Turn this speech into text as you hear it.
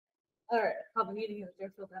All right, call the meeting of the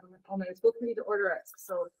Deerfield Elementary School Committee to order at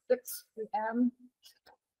 6 p.m.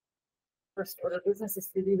 First order of business is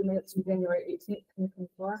to review the minutes from January 18th,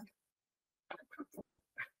 2024.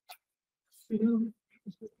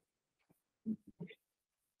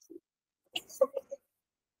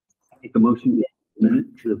 Make a motion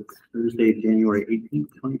minutes of Thursday, January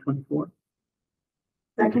 18th, 2024.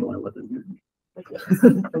 Thank you. I wasn't here.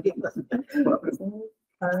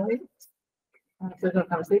 All right. There's no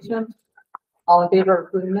conversation. All in favor of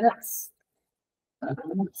approving minutes?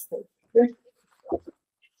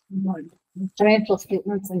 Financial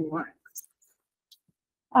statements and warrants.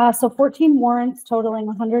 So 14 warrants totaling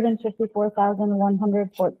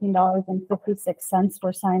 $154,114.56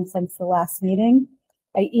 were signed since the last meeting.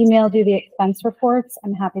 I emailed you the expense reports.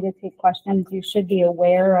 I'm happy to take questions. You should be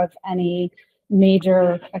aware of any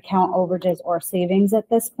major account overages or savings at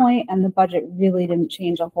this point, and the budget really didn't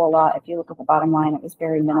change a whole lot. If you look at the bottom line, it was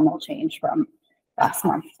very minimal change from last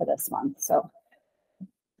month to this month. So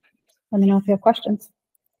let me know if you have questions.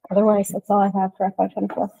 Otherwise, that's all I have for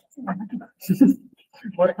FY24.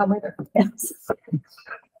 More to come later. Yes.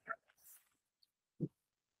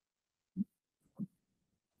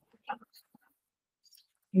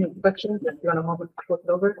 Any questions? If you want to move it, flip it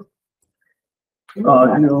over.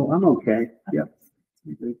 No, I'm okay. Yep.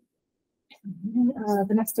 The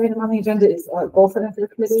next item on the agenda is goal setting for the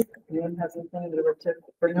committee. If anyone has anything they were to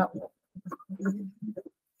bring up.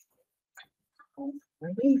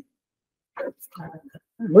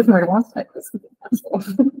 Moving right along.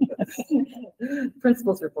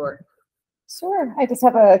 Principals report. Sure. I just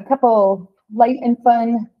have a couple light and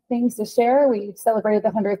fun things to share. We celebrated the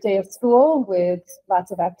 100th day of school with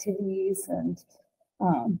lots of activities and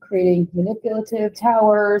creating manipulative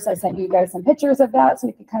towers. I sent you guys some pictures of that so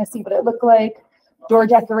you can kind of see what it looked like. Door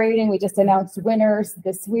decorating, we just announced winners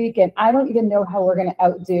this week, and I don't even know how we're going to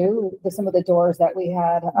outdo some of the doors that we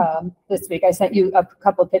had this week. I sent you a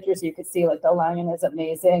couple of pictures so you could see, like, the lion is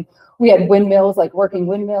amazing. We had windmills, like working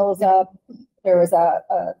windmills up. There was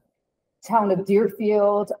a town of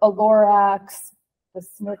Deerfield, a Lorax, the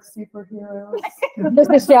Snook superheroes.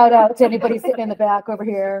 Just a shout out to anybody sitting in the back over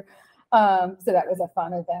here. So that was a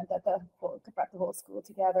fun event that brought the whole school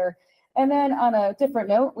together. And then on a different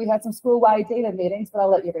note, we had some school-wide data meetings, but I'll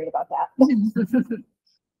let you read about that.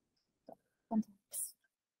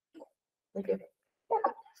 Thank you.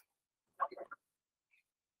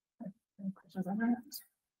 Any questions on that?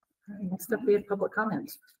 All right, next up, we have public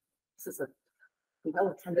comment. This is a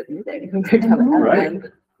well-attended meeting. Right.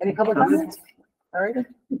 Any public comment? All right.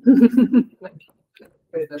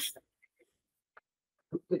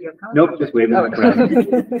 Did you have comment? Nope, just waving. Oh, I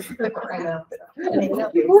know.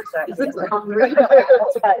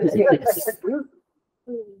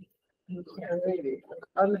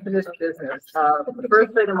 Unfinished business. The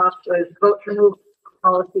first item up is vote to remove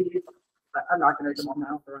policies. I'm not going to read them all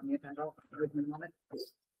now. They're on the agenda. I'll read them in a moment.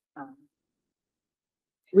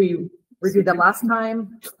 We reviewed them last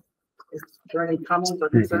time. Is there any comments or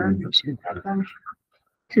concerns?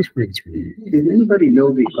 Does anybody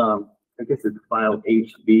know the I guess it's file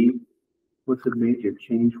HB. What the major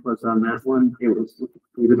change was on that one? It was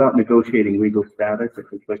about negotiating legal status.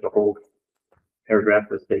 It was like a whole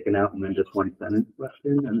paragraph was taken out and then just one sentence left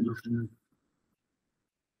in. And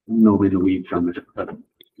nobody to weed from it, but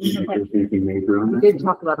is there anything major on that? We did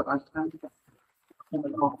talk about it last time.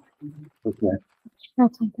 Okay. Yeah,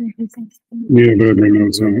 but my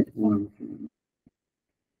notes on it.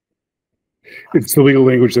 It's the legal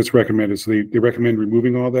language that's recommended. So they recommend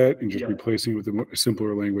removing all that and just replacing it with a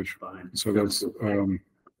simpler language. Fine. So that's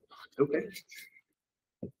Okay.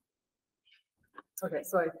 Okay, so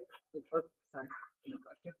sorry.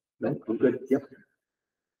 No, I'm good. Yep.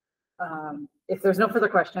 If there's no further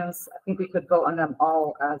questions, I think we could vote on them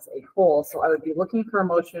all as a whole. So I would be looking for a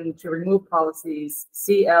motion to remove policies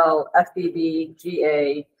CL, FBB,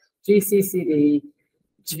 GA, GCCD,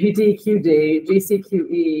 GDQD,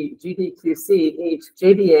 GCQE, GDQC, H,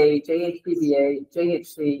 JBA, JHBBA,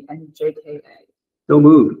 JHC, and JKA. So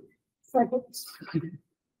moved. Second.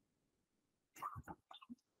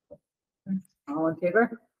 All in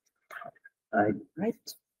favor? Aye.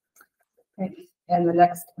 Right. Okay. And the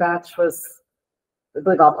next batch was, I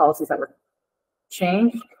believe, all policies that were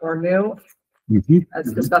changed or new,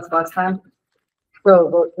 as discussed last time. So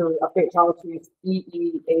vote to update policies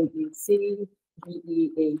EEABC,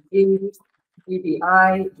 EEAG,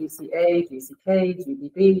 GBI, GCA, GCK,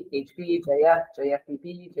 GBB, HB, JF, JFBB,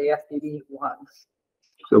 JFBB1.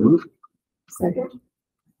 So moved. Second.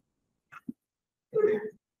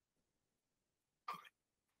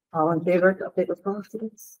 All in favor to update those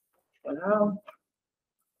policies? No.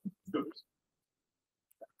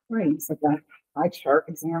 Right, so that pie chart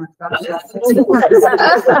exam. Put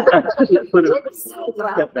it-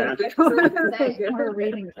 Step back. We're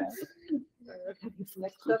reading this.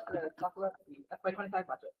 Next up, talk about the FY25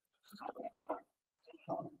 budget.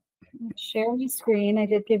 Share your screen. I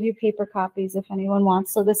did give you paper copies if anyone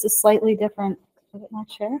wants. So this is slightly different. Did it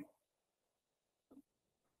not share?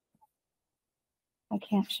 I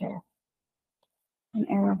can't share. An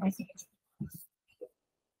error has it.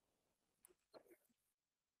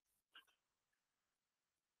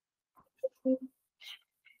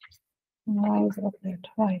 Why is it up there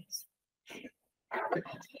twice?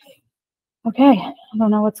 Okay, I don't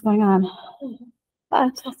know what's going on.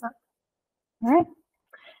 But, all right.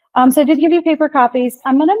 So I did give you paper copies.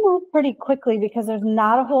 I'm going to move pretty quickly because there's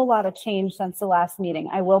not a whole lot of change since the last meeting.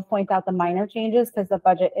 I will point out the minor changes because the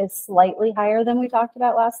budget is slightly higher than we talked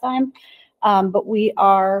about last time. But we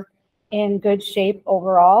are in good shape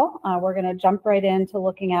overall. We're going to jump right into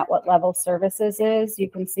looking at what level services is. You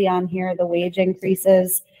can see on here the wage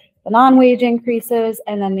increases, the non-wage increases,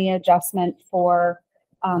 and then the adjustment for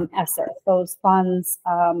ESSER. Those funds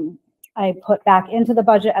I put back into the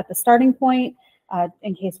budget at the starting point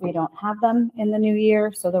in case we don't have them in the new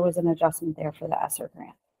year. So there was an adjustment there for the ESSER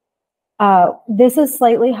grant. This is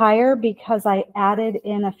slightly higher because I added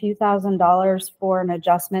in a few $1,000s for an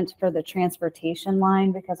adjustment for the transportation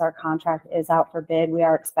line because our contract is out for bid. We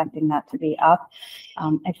are expecting that to be up.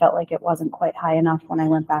 I felt like it wasn't quite high enough when I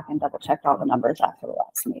went back and double checked all the numbers after the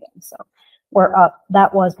last meeting. So we're up.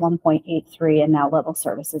 That was 1.83 and now level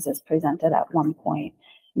services is presented at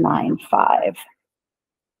 1.95.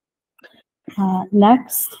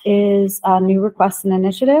 Next is new requests and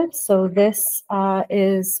initiatives. So this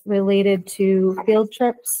is related to field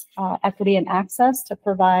trips, equity and access to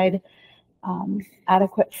provide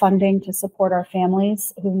adequate funding to support our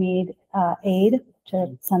families who need aid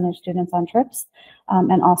to send their students on trips,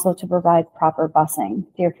 and also to provide proper busing.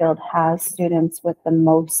 Deerfield has students with the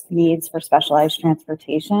most needs for specialized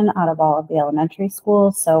transportation out of all of the elementary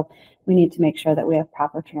schools. So we need to make sure that we have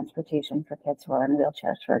proper transportation for kids who are in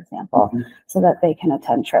wheelchairs, for example, so that they can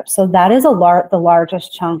attend trips. So that is the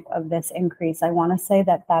largest chunk of this increase. I want to say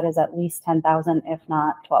that that is at least 10,000, if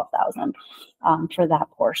not 12,000 for that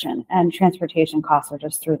portion. And transportation costs are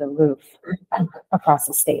just through the roof across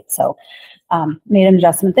the state. So made an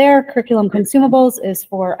adjustment there. Curriculum consumables is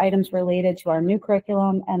for items related to our new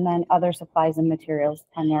curriculum, and then other supplies and materials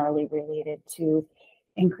primarily related to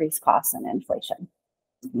increased costs and inflation.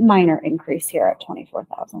 Minor increase here at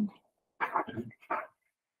 24,000.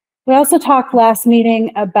 We also talked last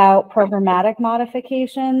meeting about programmatic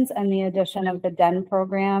modifications and the addition of the DEN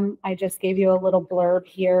program. I just gave you a little blurb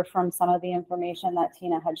here from some of the information that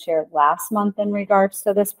Tina had shared last month in regards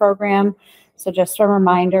to this program. So just a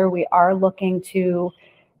reminder, we are looking to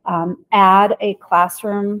add a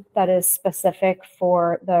classroom that is specific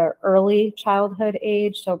for the early childhood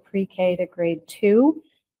age, so pre-K to grade 2.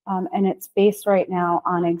 And it's based right now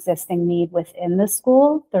on existing need within the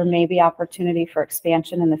school. There may be opportunity for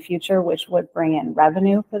expansion in the future, which would bring in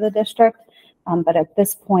revenue for the district. But at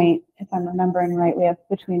this point, if I'm remembering right, we have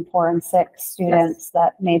between 4 and 6 students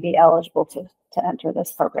that may be eligible to enter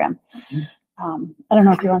this program. I don't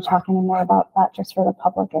know if you want to talk any more about that just for the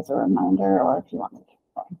public as a reminder, or if you want me to keep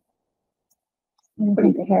going. What do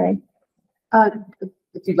you think, Harry?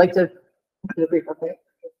 If you'd like to do a brief update.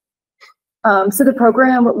 So the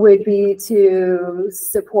program would be to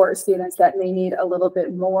support students that may need a little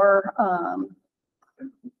bit more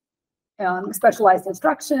specialized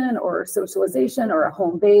instruction or socialization or a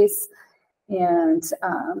home base, and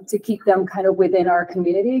to keep them kind of within our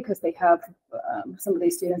community because they have, some of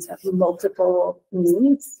these students have multiple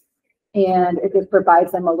needs, and it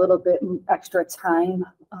provides them a little bit extra time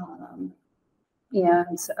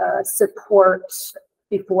and support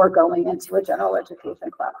before going into a general education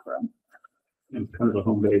classroom. And kind of a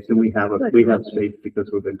home base, and we have space because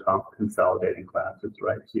we've been consolidating classes,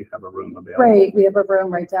 right? So you have a room available. Right, we have a room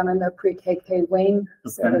right down in the pre-KK wing,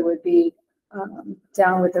 so it would be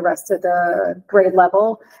down with the rest of the grade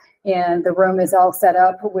level, and the room is all set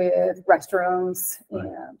up with restrooms,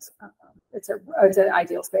 and it's an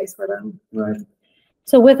ideal space for them. Right.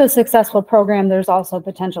 So with a successful program, there's also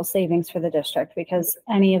potential savings for the district because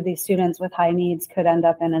any of these students with high needs could end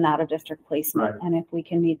up in an out-of-district placement. Right. And if we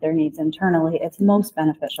can meet their needs internally, it's most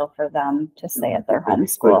beneficial for them to stay at their home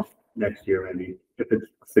school. Next year, maybe if it's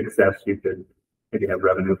success, you could maybe have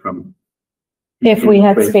revenue from. If we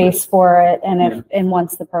had space for it, and and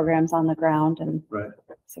once the program's on the ground and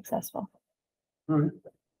successful. All right.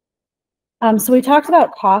 So we talked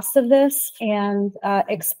about cost of this and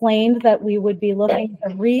explained that we would be looking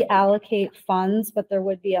to reallocate funds, but there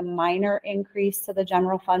would be a minor increase to the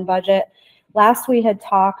general fund budget. Last we had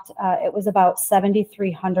talked, it was about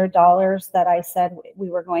 $7,300 that I said we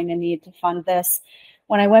were going to need to fund this.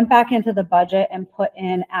 When I went back into the budget and put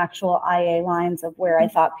in actual IA lines of where I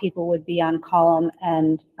thought people would be on column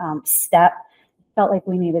and step, felt like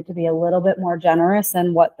we needed to be a little bit more generous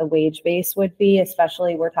in what the wage base would be,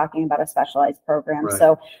 especially we're talking about a specialized program. Right.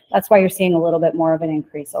 So that's why you're seeing a little bit more of an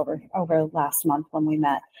increase over last month when we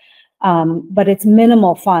met. But it's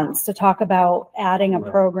minimal funds to talk about adding a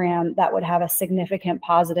Right. program that would have a significant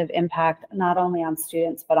positive impact, not only on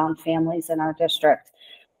students, but on families in our district.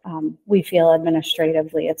 We feel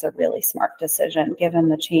administratively it's a really smart decision given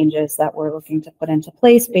the changes that we're looking to put into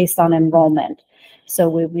place based on enrollment. So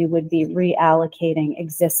we would be reallocating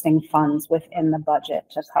existing funds within the budget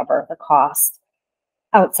to cover the cost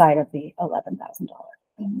outside of the $11,000.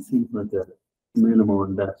 It seems like a minimal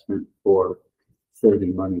investment for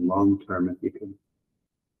saving money long term if you can,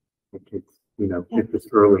 if it's, you know, get this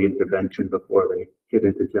early intervention before they get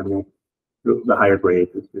into general, the higher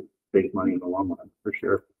grades is to save money in the long run, for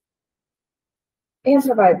sure. And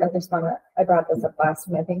survive, I brought this up last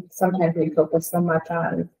time. I think sometimes we focus so much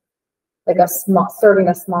on like serving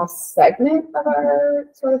a small segment of our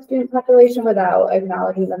sort of student population without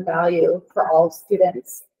acknowledging the value for all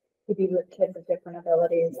students to be with kids with different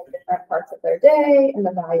abilities in different parts of their day and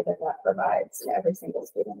the value that that provides to every single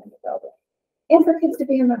student in the building. And for kids to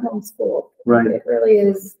be in their home school. Right. It really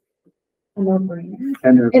is a no-brainer.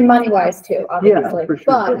 And And money-wise too, obviously. for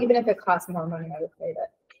sure. But even if it costs more money, I would say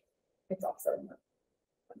that it's also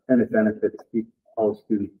and it benefits all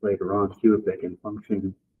students later on too, if they can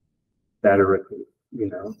function better, if, you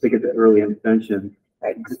know, if they get the early intervention,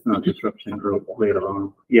 right. it's not disruption later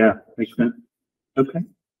on. Yeah, makes sense. Okay.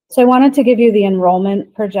 So I wanted to give you the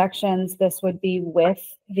enrollment projections. This would be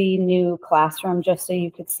with the new classroom, just so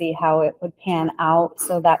you could see how it would pan out.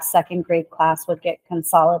 So that second grade class would get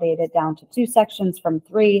consolidated down to 2 sections from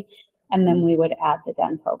 3, and then we would add the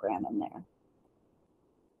DEN program in there.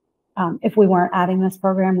 If we weren't adding this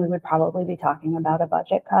program, we would probably be talking about a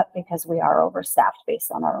budget cut because we are overstaffed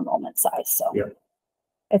based on our enrollment size. So Yep.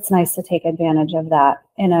 It's nice to take advantage of that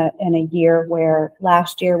in a year where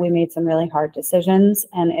last year we made some really hard decisions,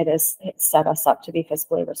 and it set us up to be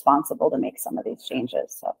fiscally responsible to make some of these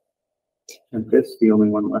changes. So. And this the only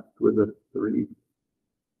one left with a 3.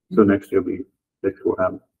 So next year will be 6. We'll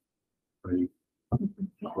have 3.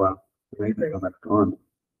 Wow. Great. Oh, that's gone.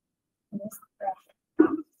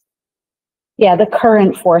 Yeah, the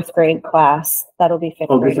current 4th grade class, that'll be 5th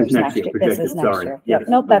Oh, this graders is next year. This Projected, is next sorry. year. Yes. Yep.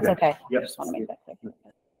 Nope, that's Okay. okay. Yep. I just want to make that clear.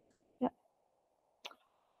 Yep.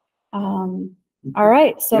 All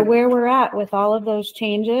right, so Yep. where we're at with all of those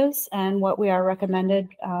changes and what we are recommending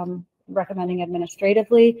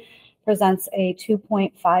administratively presents a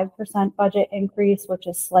 2.5% budget increase, which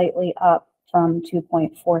is slightly up from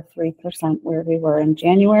 2.43% where we were in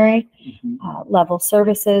January. Mhm. Level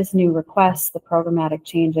services, new requests, the programmatic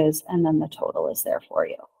changes, and then the total is there for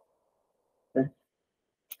you. Okay.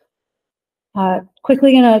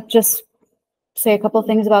 Quickly gonna just say a couple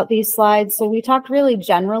things about these slides. So we talked really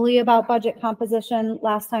generally about budget composition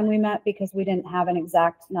last time we met because we didn't have an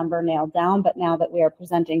exact number nailed down, but now that we are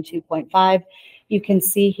presenting 2.5, you can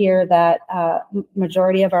see here that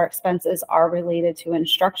majority of our expenses are related to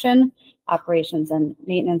instruction. Operations and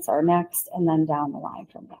maintenance are next, and then down the line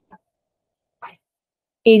from that.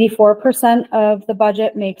 84% of the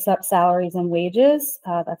budget makes up salaries and wages.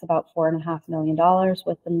 That's about $4.5 million,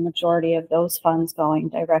 with the majority of those funds going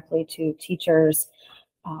directly to teachers,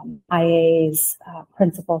 IAs,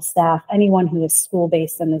 principal staff, anyone who is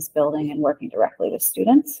school-based in this building and working directly with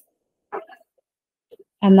students.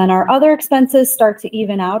 And then our other expenses start to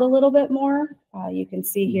even out a little bit more. You can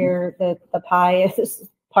see here that the pie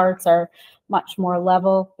parts are much more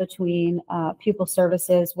level between pupil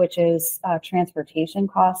services, which is transportation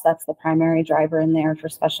costs. That's the primary driver in there for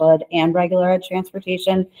special ed and regular ed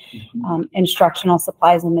transportation, instructional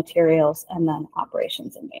supplies and materials, and then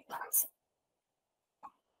operations and maintenance.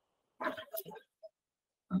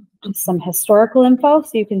 Some historical info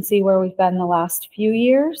so you can see where we've been the last few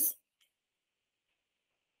years.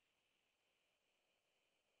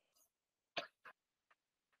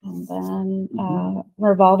 And then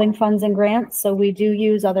revolving funds and grants. So we do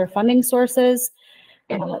use other funding sources.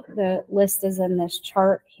 The list is in this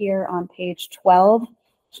chart here on page 12.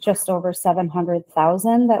 It's just over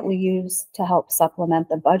 700,000 that we use to help supplement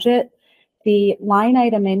the budget. The line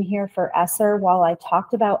item in here for ESSER, while I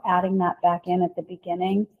talked about adding that back in at the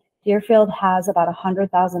beginning, Deerfield has about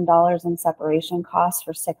 $100,000 in separation costs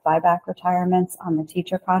for sick buyback retirements on the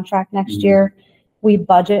teacher contract next year. We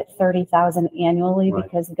budget $30,000 annually Right.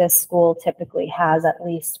 because this school typically has at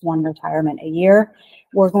least one retirement a year.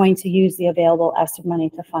 We're going to use the available ESSER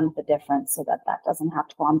money to fund the difference so that that doesn't have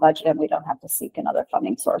to go on budget and we don't have to seek another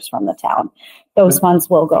funding source from the town. Those funds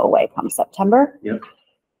will go away come September. Yep.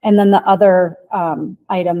 And then the other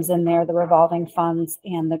items in there, the revolving funds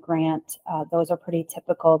and the grant, those are pretty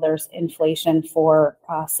typical. There's inflation for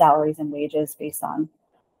salaries and wages based on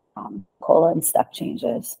COLA and step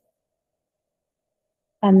changes.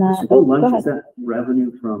 And The then, school go lunch, ahead. is that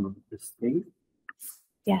revenue from the state?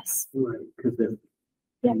 Yes. Right, because they're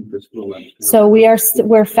Yeah. paying for school lunch. So we're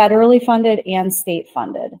federally funded and state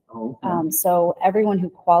funded. Oh, okay. So everyone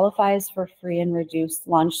who qualifies for free and reduced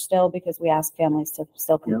lunch still, because we ask families to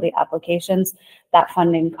still complete applications, that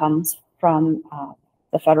funding comes from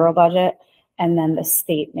the federal budget, and then the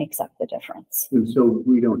state makes up the difference. And so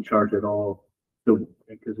we don't charge at all. So,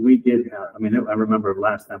 because we did have, I mean, I remember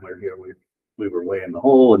last time we were here, we were way in the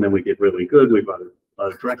hole, and then we did really good. We brought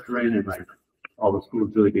a director in, and like all the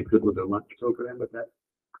schools really did good with their lunch program, but that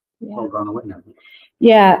all gone away now.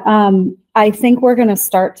 Yeah, I think we're going to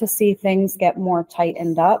start to see things get more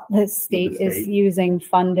tightened up. The state is using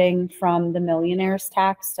funding from the millionaire's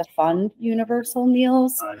tax to fund universal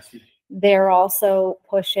meals. I see. They're also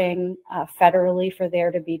pushing federally for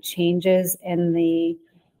there to be changes in the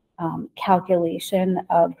calculation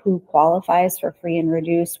of who qualifies for free and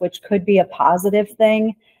reduced, which could be a positive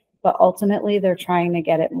thing. But ultimately, they're trying to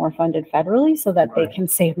get it more funded federally so that they can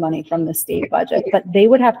save money from the state budget. But they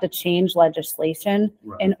would have to change legislation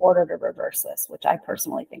in order to reverse this, which I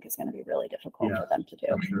personally think is going to be really difficult for them to do.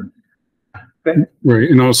 Sure.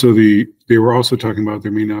 Right, and also they were also talking about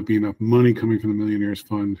there may not be enough money coming from the Millionaires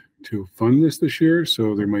Fund to fund this year,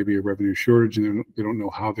 so there might be a revenue shortage, and they don't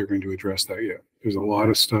know how they're going to address that yet. There's a lot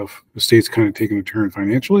of stuff. The state's kind of taking a turn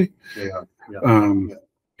financially.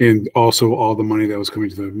 And also all the money that was coming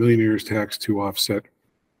to the millionaires tax to offset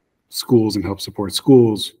schools and help support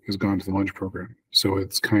schools has gone to the lunch program. So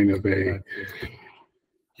it's kind of a,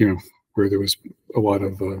 where there was a lot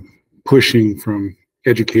of pushing from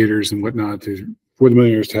educators and whatnot for the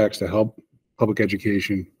millionaires tax to help public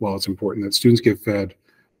education. While it's important that students get fed,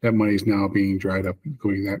 that money is now being dried up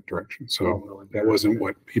going in that direction. So that wasn't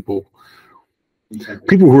what people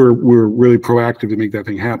who were really proactive to make that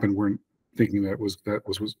thing happen weren't thinking that was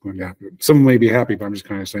what's going to happen. Some may be happy, but I'm just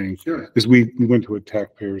kind of saying, because we went to a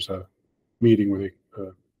taxpayers meeting where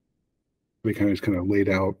they kind of laid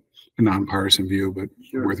out a nonpartisan view, but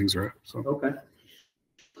where things are at. So Okay.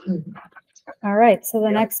 All right, so the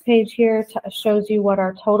next page here shows you what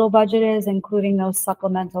our total budget is, including those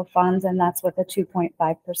supplemental funds, and that's with a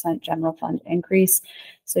 2.5% general fund increase.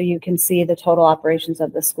 So you can see the total operations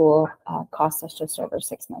of the school cost us just over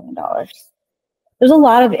 $6 million. There's a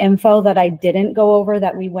lot of info that I didn't go over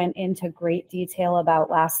that we went into great detail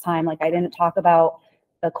about last time. Like I didn't talk about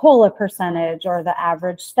the COLA percentage or the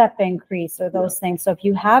average step increase or those things. So if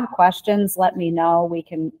you have questions, let me know. We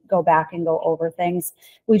can go back and go over things.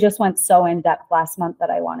 We just went so in depth last month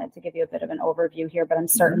that I wanted to give you a bit of an overview here, but I'm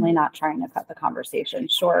certainly not trying to cut the conversation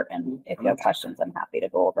short. And if you have questions, I'm happy to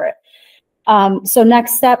go over it. So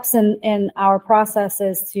next steps in our process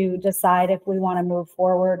is to decide if we want to move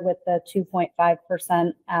forward with the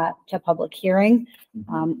 2.5% to public hearing.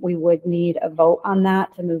 We would need a vote on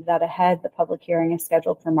that to move that ahead. The public hearing is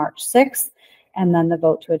scheduled for March 6th, and then the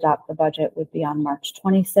vote to adopt the budget would be on March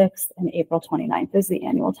 26th, and April 29th is the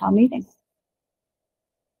annual town meeting.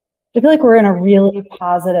 I feel like we're in a really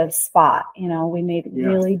positive spot. We made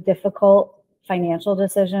really difficult financial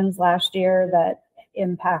decisions last year that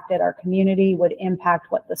impacted our community, would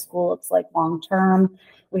impact what the school looks like long term.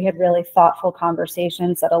 We had really thoughtful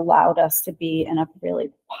conversations that allowed us to be in a really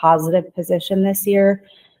positive position this year,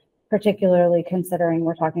 particularly considering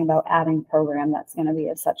we're talking about adding program that's going to be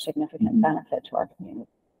of such significant benefit to our community.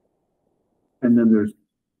 And then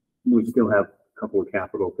we still have a couple of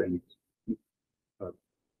capital things,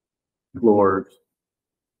 floors,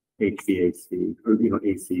 HVAC, or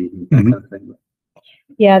AC and that kind of thing.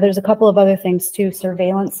 Yeah, there's a couple of other things too,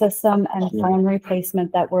 surveillance system and phone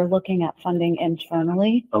replacement that we're looking at funding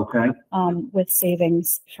internally. Okay. With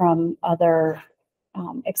savings from other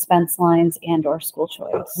expense lines and or school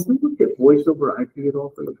choice. Have we looked at voice over IP at all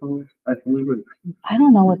for the phones? I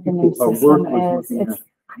don't know what the new system is.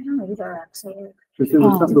 I don't either, actually. Because there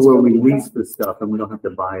was something where we lease the stuff and we don't have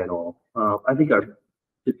to buy it all. I think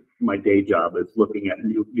my day job is looking at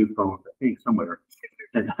new phones, I think somewhere.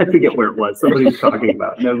 And I forget where it was. Somebody was talking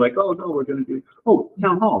about it. And they're like, oh, no, we're going to do,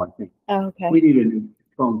 town hall, I think. Oh, okay. We need a new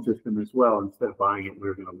phone system as well. Instead of buying it, we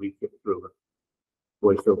were gonna leak it through a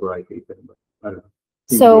voice over IP thing, but I don't know.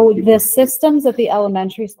 So the systems that the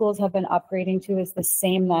elementary schools have been upgrading to is the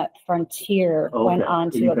same that Frontier went Okay.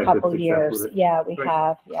 on So to you've a had couple good success years. with it? Yeah, we Great.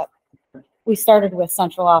 have, yep. We started with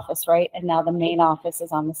central office, right? And now the main office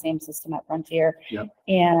is on the same system at Frontier. Yep.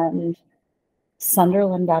 And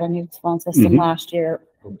Sunderland got a new phone system last year.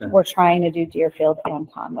 Okay. We're trying to do Deerfield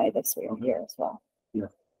and Conway this year as well. Yeah,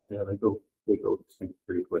 they go sync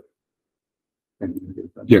pretty quick. And you can get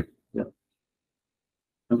it done. Yeah. Yeah.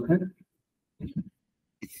 Okay.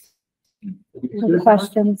 What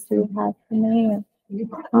questions do you have for me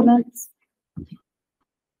or comments?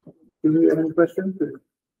 Do we have any questions?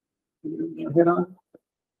 Hit on?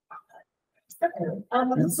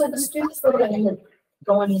 So the students that are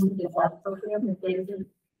going into the lab program, if they didn't,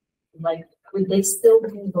 like, would they still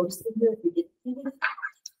be hosted here if we didn't do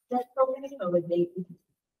that program, or would they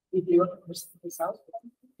be doing it themselves?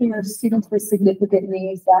 You know, students with significant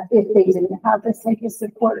needs that if they didn't have this type of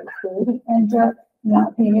support could end up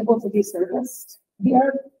not being able to be serviced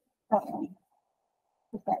here.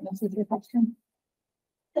 If that answers your question.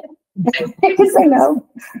 Because I know.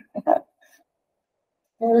 The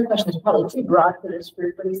other question is probably too broad for this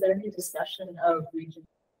group, but is there any discussion of region?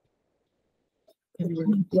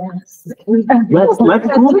 Yes. Let's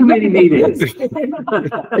school committee meetings.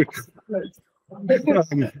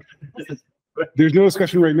 There's no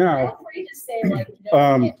discussion right now. Free to say, like,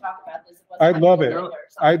 no, we can't talk about this. It wasn't I'd love like it. or something.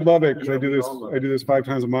 I'd love it because I do this 5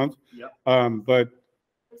 times a month. Yep. But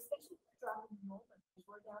Especially for dropping enrollment, because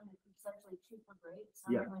we're down to essentially 2 per grade.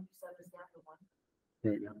 Yeah. Something like you said is down to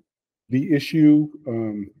 1. right. The issue,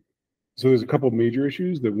 so there's a couple of major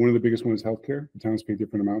issues. That one of the biggest ones is healthcare. The towns pay a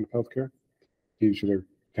different amount of healthcare in each of their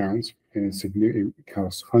towns, and it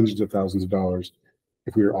costs hundreds of thousands of dollars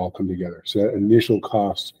if we were all come together. So that initial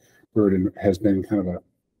cost burden has been kind of a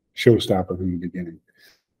showstopper from the beginning.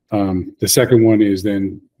 The second one is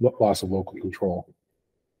then loss of local control.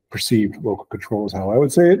 Perceived local control is how I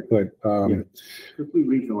would say it, but Yeah. Because we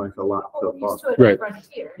regionalize a lot so We're used far. to it Right. at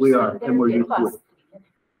Frontier, We so are, there and we're would be a used to cost.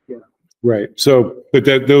 it. right. So, but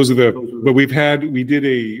those are the. But we did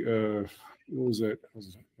a what was it? I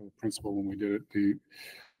was a principal when we did it.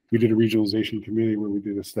 We did a regionalization committee where we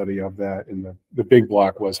did a study of that, and the big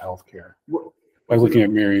block was healthcare. By looking at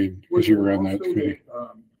Mary, because you were on that committee.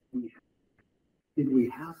 Did we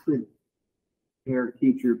have to pair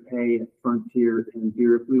teacher pay at Frontier and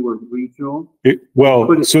here if we were regional? Well,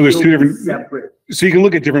 But it's so there's still two different. Separate. So you can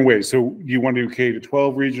look at different ways. So you want to do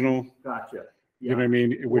K-12 regional, Gotcha. you know what I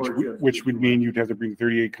mean? Or just Which would mean you'd have to bring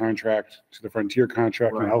 38 contract to the Frontier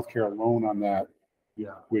contract, and Right. healthcare alone on that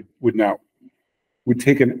Yeah. would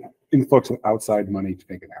take an influx of outside money to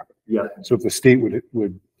make it happen. Yeah. So if the state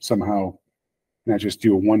would somehow not just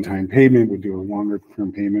do a one-time payment, would do a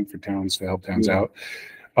longer-term payment for towns to help towns Yeah. out.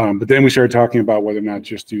 But then we started talking about whether or not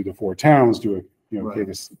just do the 4 towns, do a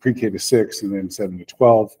Right. pre-K to 6, and then 7 to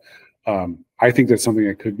 12. I think that's something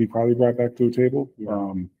that could be probably brought back to the table.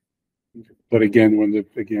 Yeah. But again,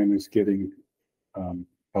 is getting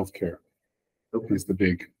healthcare Okay. is the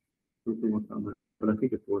big. But I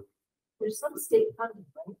think it's worth. There's some state funding,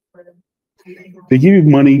 right? For them. They give you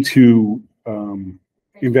money to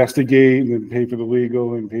investigate and then pay for the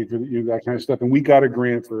legal and pay for that kind of stuff. And we got a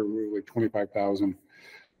grant for like 25,000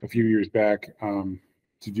 a few years back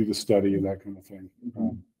to do the study and that kind of thing.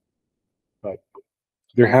 But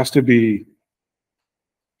there has to be.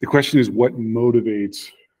 The question is what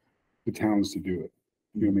motivates the towns to do it.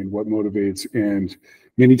 You know what I mean? What motivates, and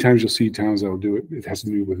many times you'll see towns that will do it. It has to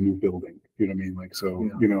do with new building. You know what I mean? Like, so,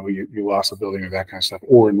 Yeah. you lost a building or that kind of stuff,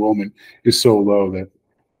 or enrollment is so low that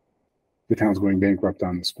the town's going bankrupt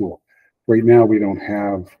on the school. Right now, we don't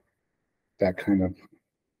have that kind of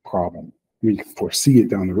problem. We can foresee it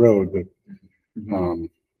down the road, but,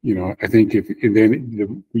 I think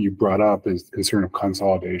what you brought up is the concern of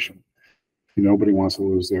consolidation. Nobody wants to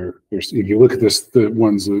lose if you look at the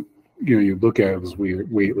ones that, you look at as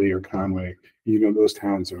Whately or Conway, those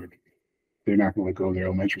towns they're not going to let go of their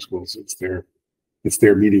elementary schools. It's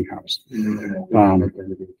their meeting house. And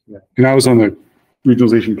I was on the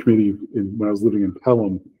regionalization committee when I was living in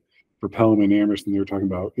Pelham, for Pelham and Amherst, and they were talking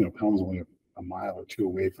about, Pelham's only a mile or 2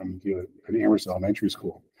 away from an Amherst elementary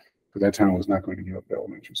school, but that town was not going to give up their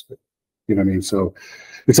elementary school. You know what I mean? So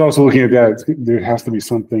it's also looking at that. There has to be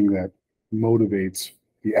something that motivates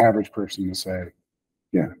the average person to say,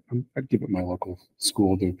 yeah, I'd give up my local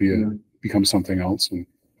school to become something else. And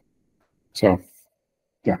so,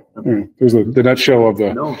 yeah, there's the nutshell of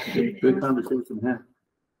the. No, good conversation to have.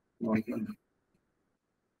 Long time.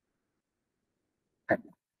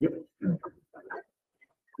 Yep.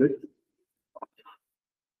 Good.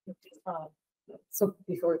 So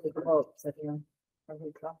before we take a vote, so are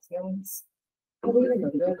we cross feelings? Are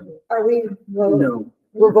we, No,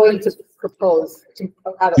 we're voting to propose to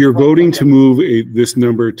have it. You're voting to move this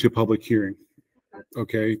number to public hearing.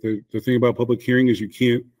 Okay, the thing about public hearing is you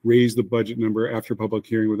can't raise the budget number after public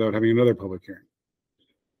hearing without having another public hearing.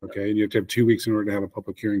 Okay, and you have to have 2 weeks in order to have a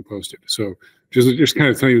public hearing posted. So just kind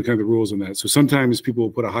of tell you kind of the rules on that. So sometimes people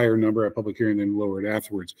will put a higher number at public hearing and then lower it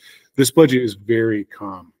afterwards. This budget is very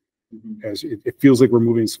calm. As it feels like we're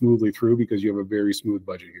moving smoothly through because you have a very smooth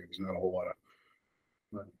budget here. There's not a whole lot of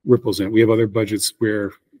ripples in it. We have other budgets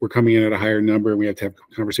where we're coming in at a higher number and we have to have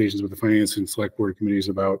conversations with the finance and select board committees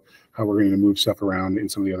about how we're going to move stuff around in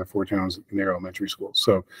some of the other 4 towns in their elementary schools.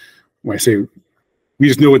 So when I say we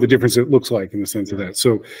just know what the difference it looks like in the sense of that.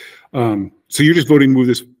 So so you're just voting to move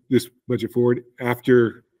this budget forward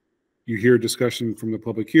after you hear a discussion from the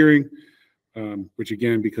public hearing, which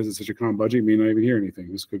again, because it's such a calm budget, you may not even hear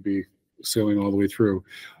anything. This could be sailing all the way through.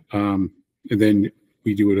 And then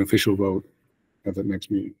we do an official vote at the next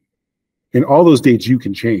meeting. And all those dates you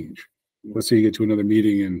can change. Let's say you get to another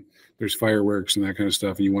meeting and there's fireworks and that kind of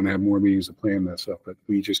stuff, and you want to have more meetings to plan that stuff, but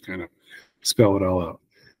we just kind of spell it all out.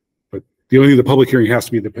 But the only thing, the public hearing has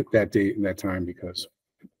to be that date and that time because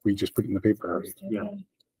we just put it in the paper already. yeah.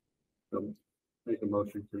 So make a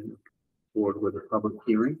motion to move forward with a public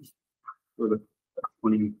hearing for the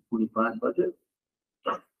 2025 budget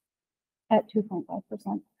At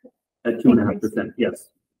 2.5%. at 2.5%, yes.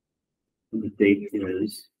 And the date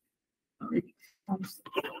is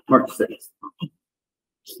March 6th.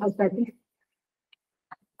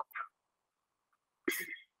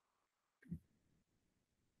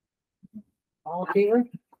 All in favor?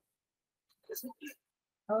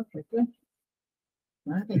 Okay, good.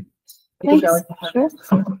 All right. Thank you, Thanks. Shelley. Sure.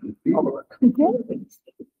 All the work. Okay.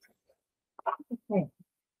 Okay.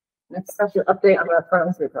 Next up, your update on the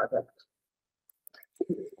forestry project.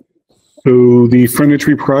 So the Friendly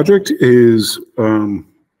Tree project is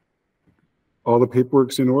all the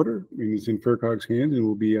paperwork's in order. I mean, it's in FAIRCOG's hand and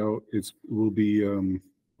will be out. Will be what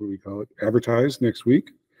do we call it? Advertised next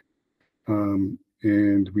week.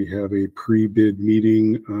 And we have a pre-bid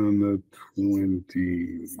meeting on the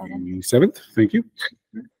 27th. Thank you.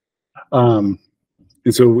 And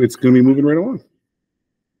so it's going to be moving right along.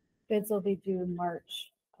 Bids will be due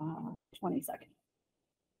March 22nd.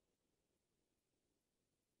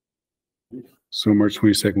 So March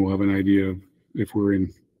 22nd, we'll have an idea of if we're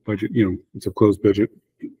in budget, it's a closed budget.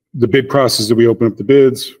 The bid process that we open up the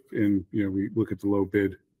bids and, we look at the low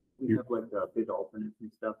bid. We have like bid alternates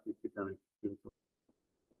and stuff. We could kind of do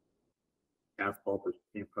asphalt or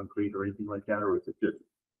stamp concrete or anything like that, or is it just?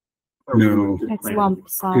 No. It's lump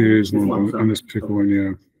sum. It is lump on sum. this particular one,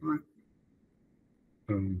 yeah.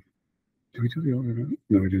 Did we do the other?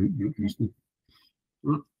 No, we didn't.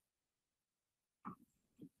 No.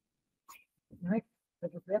 All right.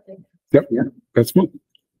 Thank you for the update. Yep. Yeah. That's smooth.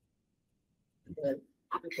 Good.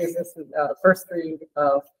 Because this is first read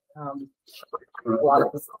of a lot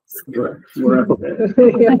of We're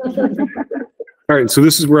All right, so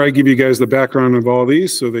this is where I give you guys the background of all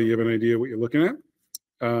these so that you have an idea what you're looking at.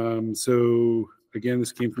 So again,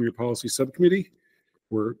 this came from your policy subcommittee.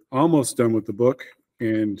 We're almost done with the book,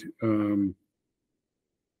 and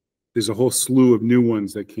there's a whole slew of new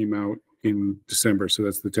ones that came out in December. So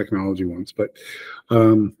that's the technology ones. But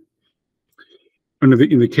in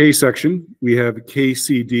the K section, we have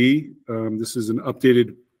KCD. This is an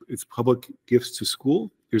updated, it's public gifts to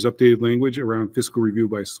school. There's updated language around fiscal review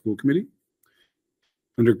by school committee.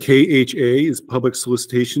 Under KHA is public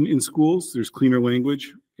solicitation in schools. There's cleaner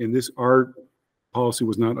language, and our policy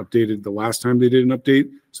was not updated the last time they did an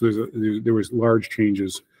update. So there was large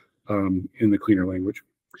changes in the cleaner language.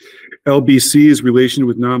 LBC is relation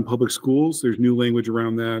with non-public schools. There's new language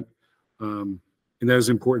around that. And that is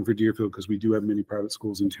important for Deerfield because we do have many private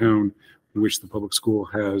schools in town in which the public school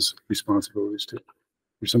has responsibilities to.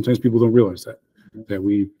 Sometimes people don't realize that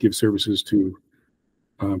we give services to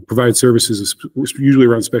provide services, usually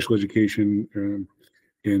around special education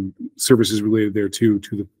and services related there to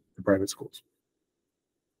the private schools.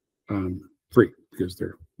 Free because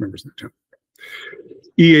they're members of the town.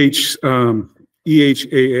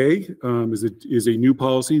 EHAA is a new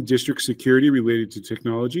policy, district security related to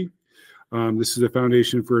technology. This is a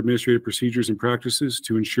foundation for administrative procedures and practices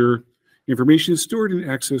to ensure information is stored and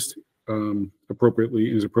accessed appropriately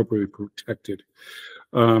and is appropriately protected.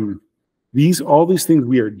 All these things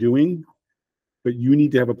we are doing, but you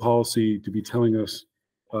need to have a policy to be telling us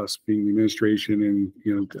being the administration and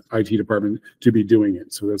the IT department to be doing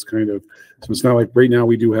it. So that's so it's not like right now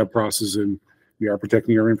we do have processes and we are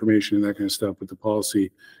protecting our information and that kind of stuff, but the policy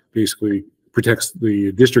basically protects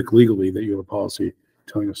the district legally that you have a policy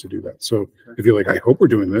telling us to do that. So if you're like, I hope we're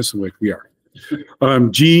doing this, I'm like, we are.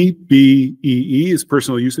 GBEE is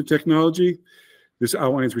personal use of technology. This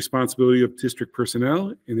outlines responsibility of district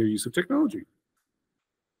personnel in their use of technology.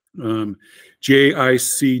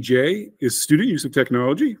 JICJ is student use of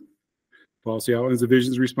technology. Policy outlines the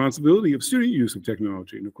division's responsibility of student use of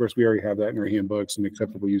technology. And of course, we already have that in our handbooks and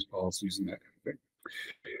acceptable use policies and that kind of thing.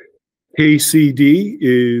 KCD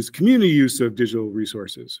is community use of digital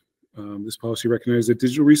resources. This policy recognizes that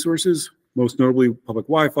digital resources, most notably public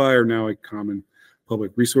Wi-Fi, are now a common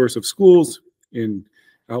public resource of schools and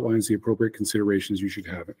outlines the appropriate considerations you should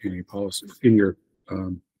have in a policy, in your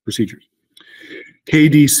procedures.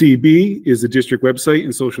 KDCB is the district website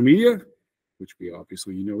and social media, which we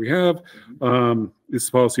obviously, we have. This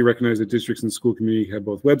policy recognizes that districts and school community have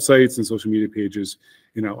both websites and social media pages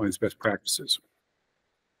and outlines best practices.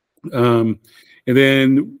 And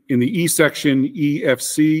then in the E section,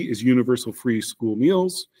 EFC is universal free school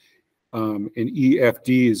meals. And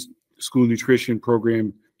EFD is school nutrition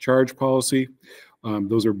program charge policy.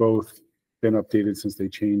 Those are both been updated since they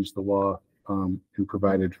changed the law and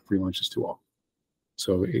provided free lunches to all.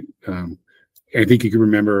 So I think you can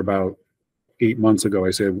remember about 8 months ago,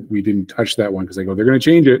 I said we didn't touch that one because they go, they're going to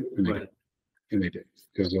change it. And they did. And they did.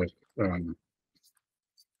 Because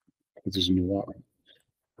there's a new law.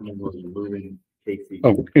 And then we're removing KC.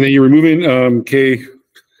 Oh, and then you're removing K.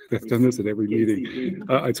 I've done this at every meeting.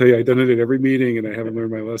 I tell you, I've done it at every meeting, and I haven't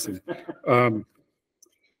learned my lesson. And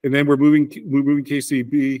then we're moving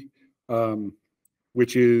KCB,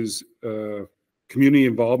 which is community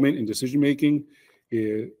involvement in decision making.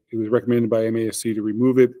 It was recommended by MASC to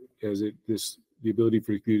remove it, as the ability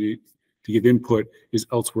for the community to give input is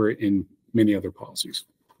elsewhere in many other policies.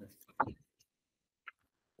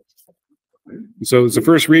 So it's the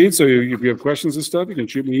first read. So if you have questions and stuff, you can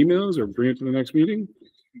shoot me emails or bring it to the next meeting.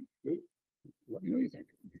 Let me know what you think.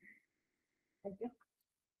 Thank you.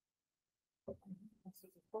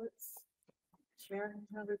 Reports. Sharon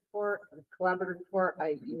report, collaborative report.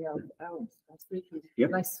 I emailed out last week. Yep.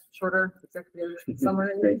 Nice, shorter executive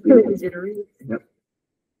summary. Easy to read. Yep.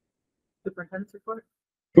 Superintendent's report.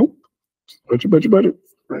 Cool. Budget. Budget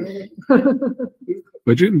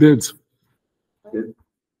and bids. Good.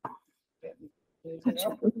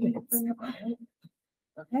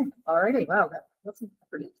 Okay, all righty. Wow, that wasn't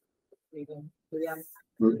pretty meeting. Yeah.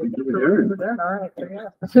 We're All right. Yeah.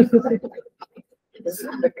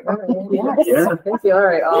 Yeah. Thank you. All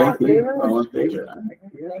right. All in Thank you. favor? All in favor.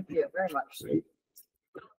 Thank you very much. Great.